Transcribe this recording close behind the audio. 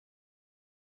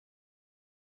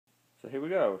So here we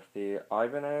go, the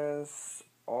Ibanez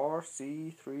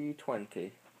RC320.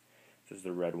 This is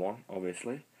the red one,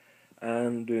 obviously.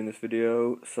 I'm doing this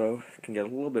video so I can get a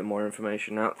little bit more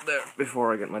information out there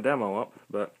before I get my demo up,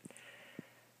 but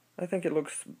I think it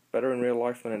looks better in real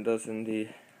life than it does in the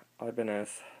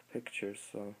Ibanez pictures.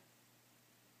 So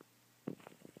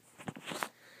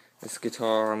this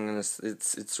guitar,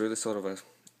 it's really sort of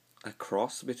a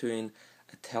cross between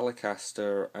a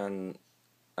Telecaster and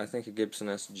I think a Gibson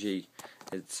SG.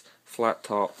 It's flat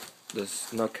top,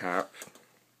 there's no cap,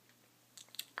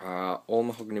 all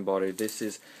mahogany body. This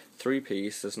is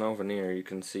 3-piece, there's no veneer, you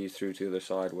can see through to the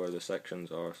side where the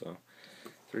sections are, so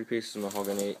 3 pieces of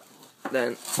mahogany,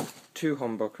 then 2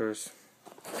 humbuckers,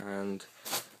 and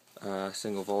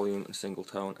single volume and single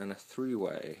tone, and a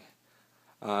 3-way.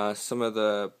 Some of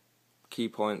the key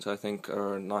points I think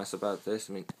are nice about this.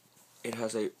 I mean, it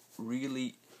has a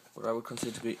really, what I would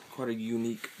consider to be quite a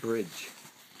unique bridge.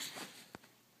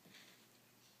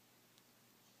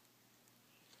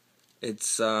 It's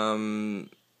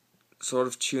sort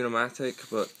of tune-o-matic,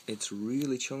 but it's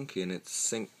really chunky and it's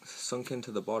sunk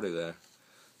into the body there.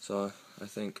 So I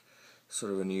think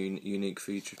sort of a unique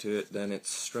feature to it. Then it's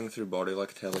strung through body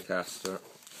like a Telecaster.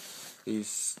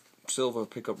 These silver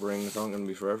pickup rings aren't going to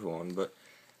be for everyone, but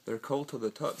they're cold to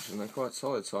the touch and they're quite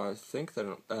solid, so I think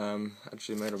they're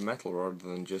actually made of metal rather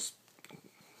than just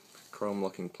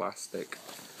chrome-looking plastic.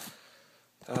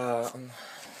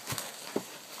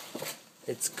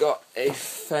 It's got a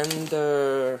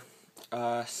Fender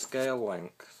scale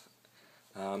length,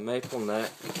 maple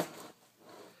neck.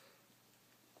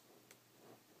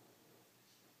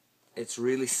 It's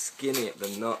really skinny at the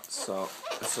nuts, so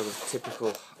a sort of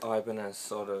typical Ibanez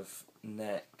sort of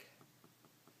neck.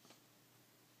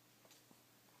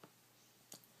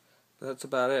 That's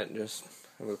about it. Just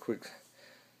have a quick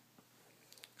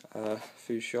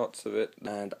few shots of it,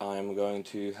 and I'm going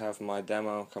to have my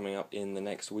demo coming up in the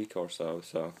next week or so.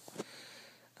 So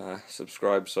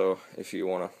subscribe so if you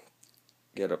want to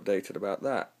get updated about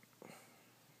that.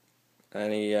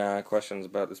 Any questions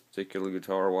about this particular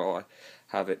guitar while I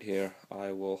have it here,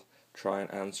 I will try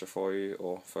and answer for you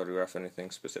or photograph anything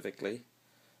specifically.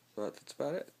 But that's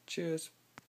about it. Cheers.